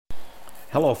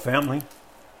Hello, family.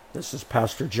 This is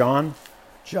Pastor John,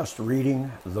 just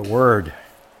reading the Word.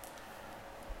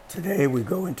 Today we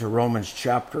go into Romans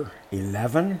chapter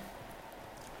 11,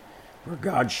 where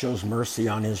God shows mercy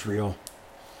on Israel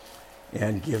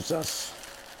and gives us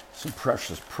some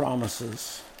precious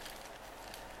promises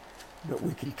that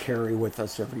we can carry with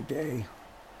us every day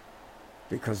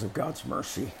because of God's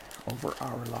mercy over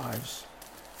our lives.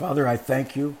 Father, I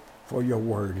thank you for your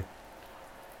Word.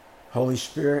 Holy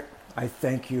Spirit, I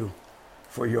thank you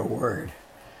for your Word,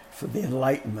 for the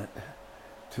enlightenment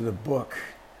to the book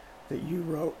that you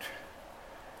wrote.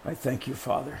 I thank you,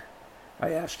 Father.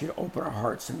 I ask you to open our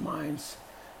hearts and minds,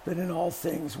 that in all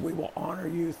things we will honor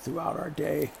you throughout our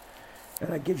day.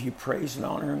 And I give you praise and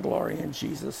honor and glory in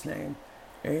Jesus' name.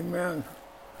 Amen.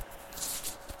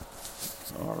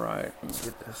 All right, let me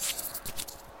get this.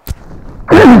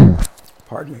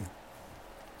 Pardon me.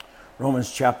 Romans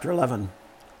chapter 11.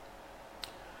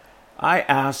 I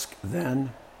ask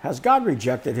then, has God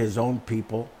rejected his own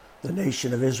people, the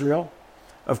nation of Israel?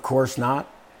 Of course not.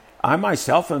 I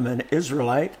myself am an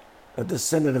Israelite, a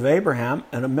descendant of Abraham,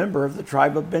 and a member of the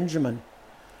tribe of Benjamin.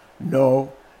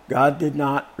 No, God did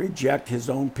not reject his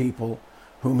own people,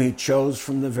 whom he chose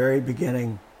from the very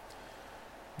beginning.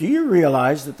 Do you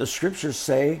realize that the scriptures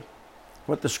say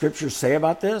what the scriptures say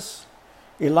about this?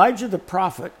 Elijah the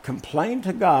prophet complained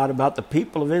to God about the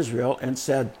people of Israel and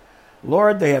said,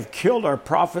 Lord, they have killed our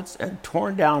prophets and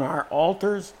torn down our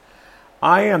altars.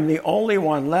 I am the only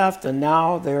one left, and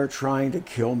now they are trying to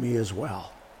kill me as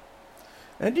well.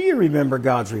 And do you remember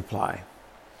God's reply?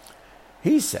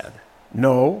 He said,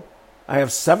 no, I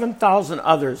have 7,000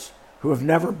 others who have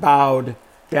never bowed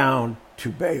down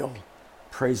to Baal.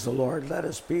 Praise the Lord. Let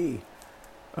us be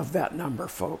of that number,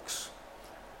 folks.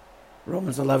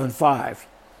 Romans 11:5.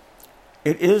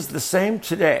 It is the same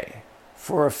today.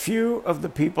 For a few of the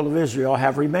people of Israel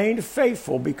have remained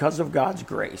faithful because of God's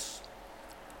grace,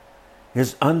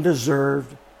 his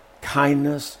undeserved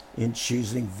kindness in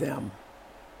choosing them.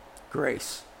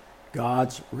 Grace,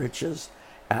 God's riches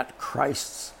at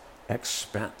Christ's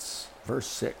expense. Verse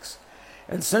 6.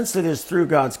 And since it is through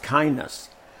God's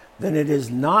kindness, then it is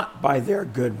not by their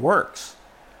good works.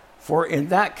 For in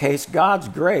that case, God's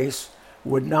grace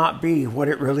would not be what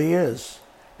it really is,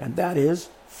 and that is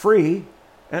free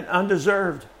and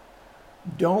undeserved.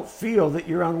 Don't feel that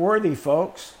you're unworthy,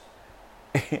 folks.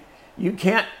 You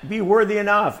can't be worthy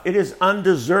enough. It is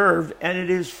undeserved and it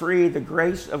is free, the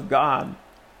grace of God.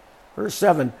 Verse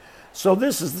 7. So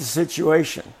this is the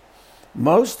situation.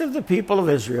 Most of the people of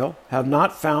Israel have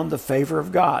not found the favor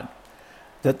of God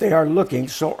that they are looking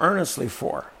so earnestly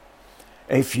for.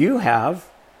 A few have,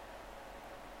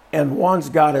 and ones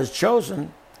God has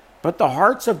chosen, but the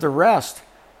hearts of the rest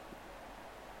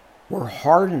were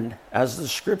hardened, as the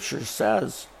scripture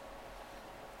says.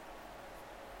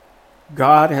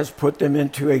 God has put them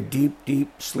into a deep,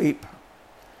 deep sleep.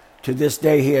 To this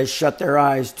day he has shut their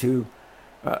eyes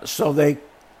so they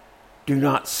do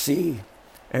not see,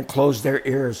 and closed their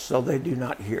ears so they do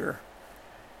not hear.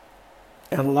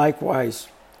 And likewise,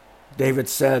 David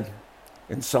said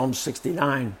in Psalm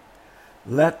 69,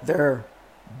 let their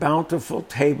bountiful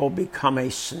table become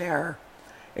a snare,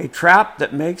 a trap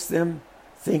that makes them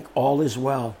think all is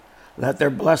well. Let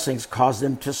their blessings cause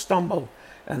them to stumble,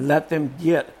 and let them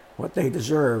get what they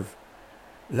deserve.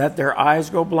 Let their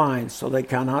eyes go blind so they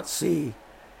cannot see,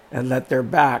 and let their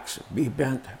backs be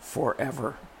bent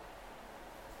forever.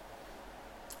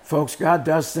 Folks, God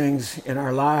does things in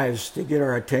our lives to get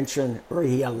our attention, or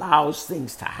he allows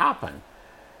things to happen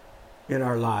in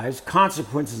our lives,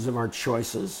 consequences of our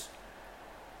choices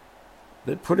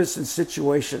that put us in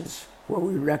situations where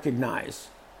we recognize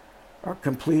our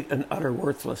complete and utter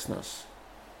worthlessness,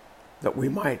 that we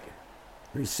might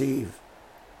receive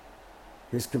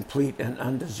his complete and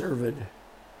undeserved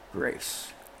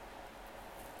grace.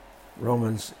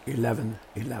 Romans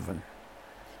 11:11.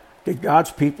 Did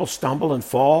God's people stumble and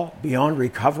fall beyond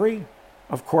recovery?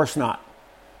 Of course not.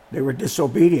 They were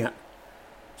disobedient.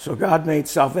 So God made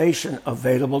salvation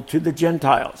available to the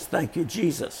Gentiles. Thank you,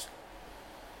 Jesus.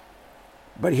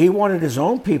 But he wanted his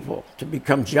own people to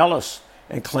become jealous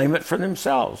and claim it for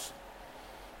themselves.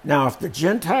 Now, if the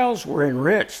Gentiles were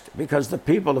enriched because the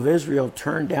people of Israel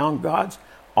turned down God's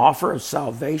offer of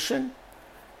salvation,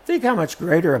 think how much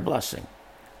greater a blessing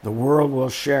the world will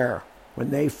share when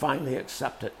they finally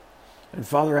accept it. And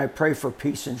Father, I pray for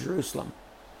peace in Jerusalem.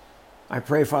 I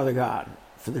pray, Father God,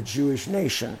 for the Jewish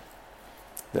nation,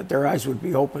 that their eyes would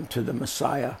be open to the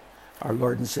Messiah, our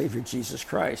Lord and Savior, Jesus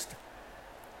Christ.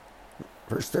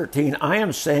 Verse 13, I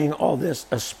am saying all this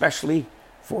especially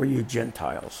for you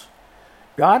Gentiles.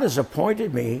 God has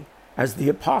appointed me as the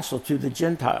apostle to the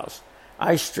Gentiles.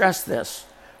 I stress this,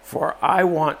 for I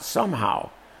want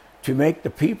somehow to make the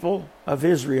people of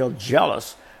Israel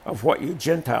jealous of what you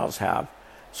Gentiles have,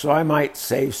 so I might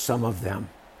save some of them.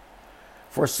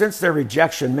 For since their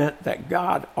rejection meant that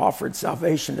God offered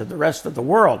salvation to the rest of the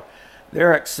world,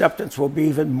 their acceptance will be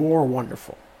even more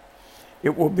wonderful.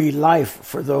 It will be life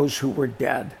for those who were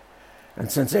dead. And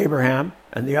since Abraham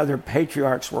and the other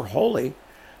patriarchs were holy,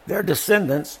 their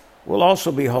descendants will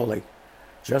also be holy,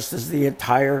 just as the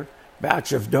entire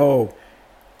batch of dough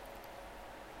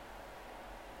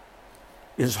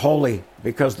is holy,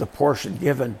 because the portion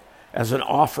given as an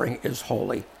offering is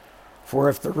holy. For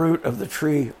if the root of the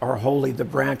tree are holy, the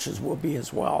branches will be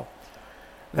as well.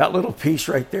 That little piece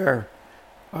right there,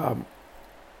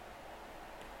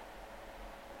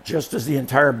 just as the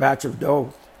entire batch of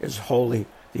dough is holy,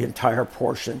 the entire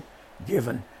portion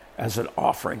given as an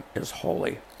offering is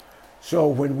holy. So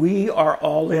when we are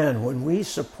all in, when we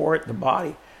support the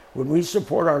body, when we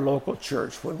support our local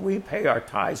church, when we pay our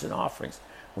tithes and offerings,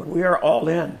 when we are all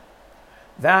in,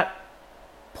 that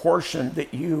portion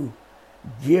that you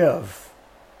give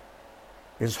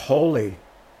is holy,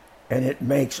 and it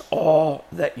makes all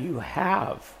that you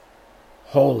have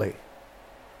holy.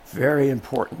 Very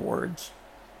important words.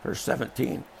 Verse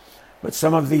 17. But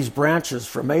some of these branches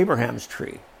from Abraham's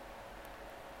tree,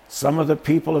 some of the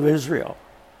people of Israel,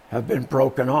 have been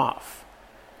broken off.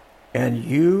 And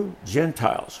you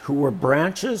Gentiles, who were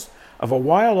branches of a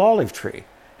wild olive tree,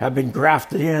 have been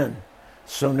grafted in.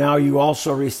 So now you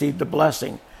also received the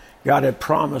blessing God had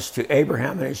promised to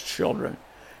Abraham and his children,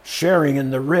 sharing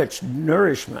in the rich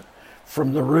nourishment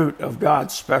from the root of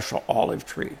God's special olive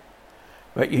tree.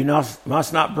 But you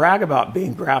must not brag about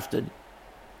being grafted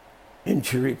in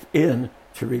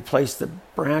to replace the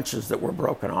branches that were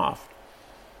broken off.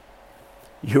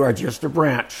 You are just a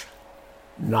branch,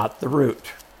 not the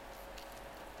root.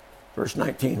 Verse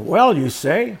 19, well, you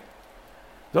say,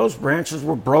 those branches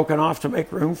were broken off to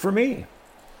make room for me.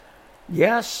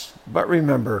 Yes, but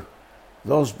remember,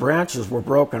 those branches were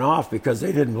broken off because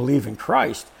they didn't believe in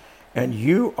Christ, and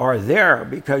you are there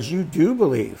because you do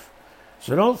believe.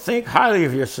 So don't think highly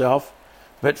of yourself,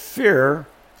 but fear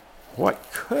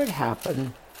what could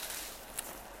happen.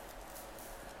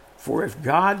 For if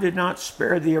God did not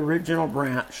spare the original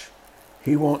branch,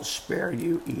 he won't spare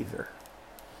you either.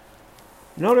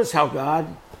 Notice how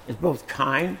God is both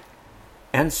kind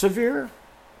and severe.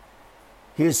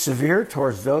 He is severe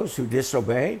towards those who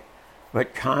disobey,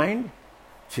 but kind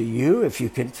to you if you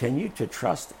continue to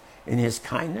trust in his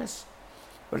kindness.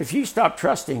 But if you stop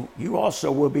trusting, you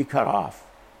also will be cut off.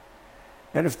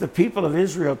 And if the people of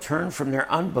Israel turn from their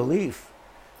unbelief,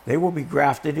 they will be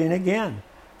grafted in again.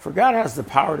 For God has the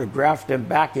power to graft them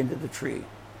back into the tree.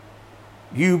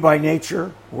 You by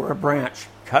nature were a branch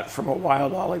cut from a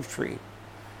wild olive tree.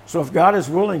 So if God is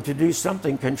willing to do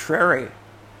something contrary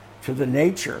to the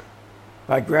nature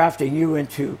by grafting you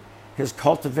into his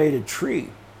cultivated tree,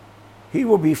 he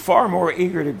will be far more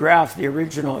eager to graft the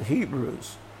original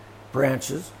Hebrews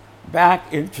branches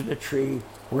back into the tree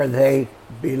where they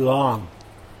belong.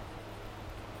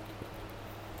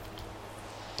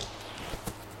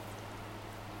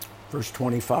 Verse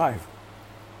 25,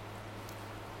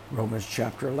 Romans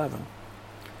chapter 11.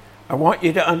 I want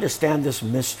you to understand this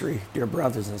mystery, dear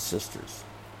brothers and sisters,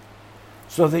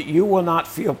 so that you will not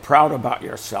feel proud about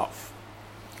yourself.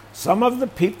 Some of the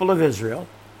people of Israel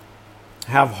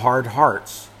have hard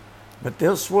hearts, but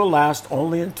this will last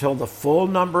only until the full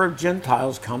number of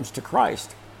Gentiles comes to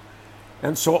Christ.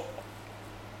 And so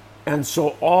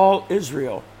all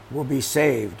Israel will be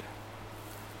saved.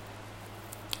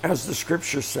 As the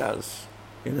scripture says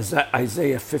in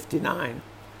Isaiah 59,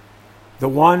 the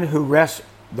one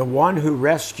who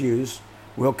rescues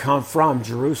will come from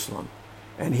Jerusalem,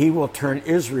 and he will turn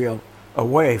Israel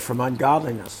away from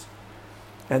ungodliness.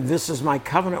 And this is my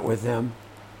covenant with them,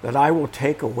 that I will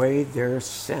take away their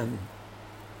sin.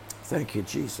 Thank you,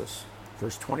 Jesus.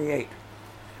 Verse 28.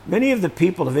 Many of the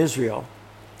people of Israel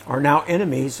are now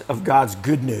enemies of God's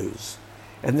good news,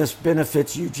 and this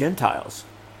benefits you Gentiles.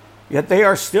 Yet they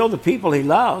are still the people he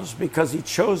loves because he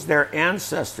chose their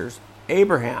ancestors,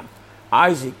 Abraham,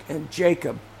 Isaac, and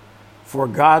Jacob, for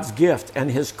God's gift,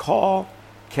 and his call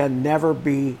can never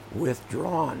be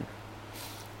withdrawn.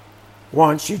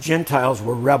 Once you Gentiles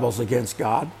were rebels against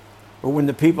God, but when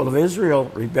the people of Israel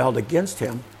rebelled against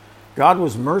him, God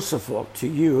was merciful to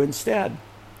you instead.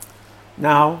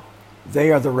 Now they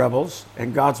are the rebels,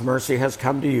 and God's mercy has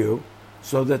come to you,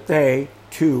 so that they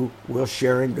too will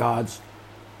share in God's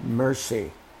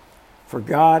mercy. For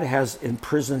God has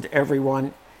imprisoned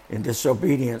everyone in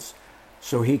disobedience,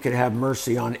 so he could have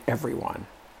mercy on everyone.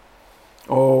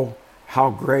 Oh, how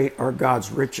great are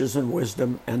God's riches and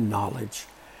wisdom and knowledge.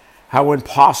 How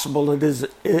impossible it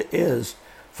is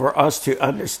for us to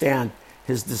understand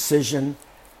his decision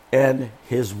and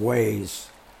his ways.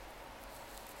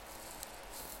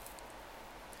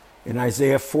 In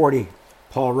Isaiah 40,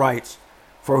 Paul writes,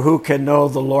 "For who can know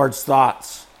the Lord's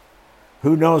thoughts?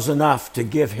 Who knows enough to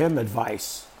give him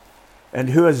advice? And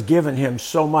who has given him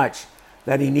so much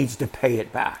that he needs to pay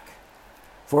it back?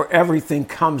 For everything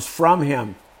comes from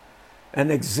him and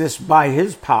exists by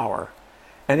his power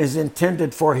and is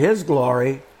intended for his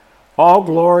glory. All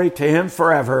glory to him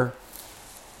forever.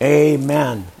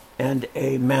 Amen and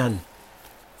amen."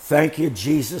 Thank you,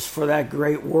 Jesus, for that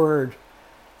great word.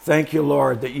 Thank you,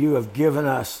 Lord, that you have given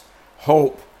us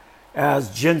hope as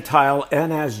Gentile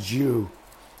and as Jew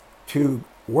to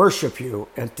worship you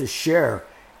and to share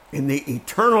in the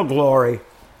eternal glory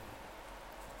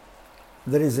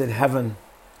that is in heaven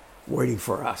waiting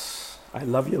for us. I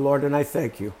love you, Lord, and I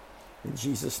thank you. In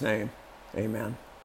Jesus' name, amen.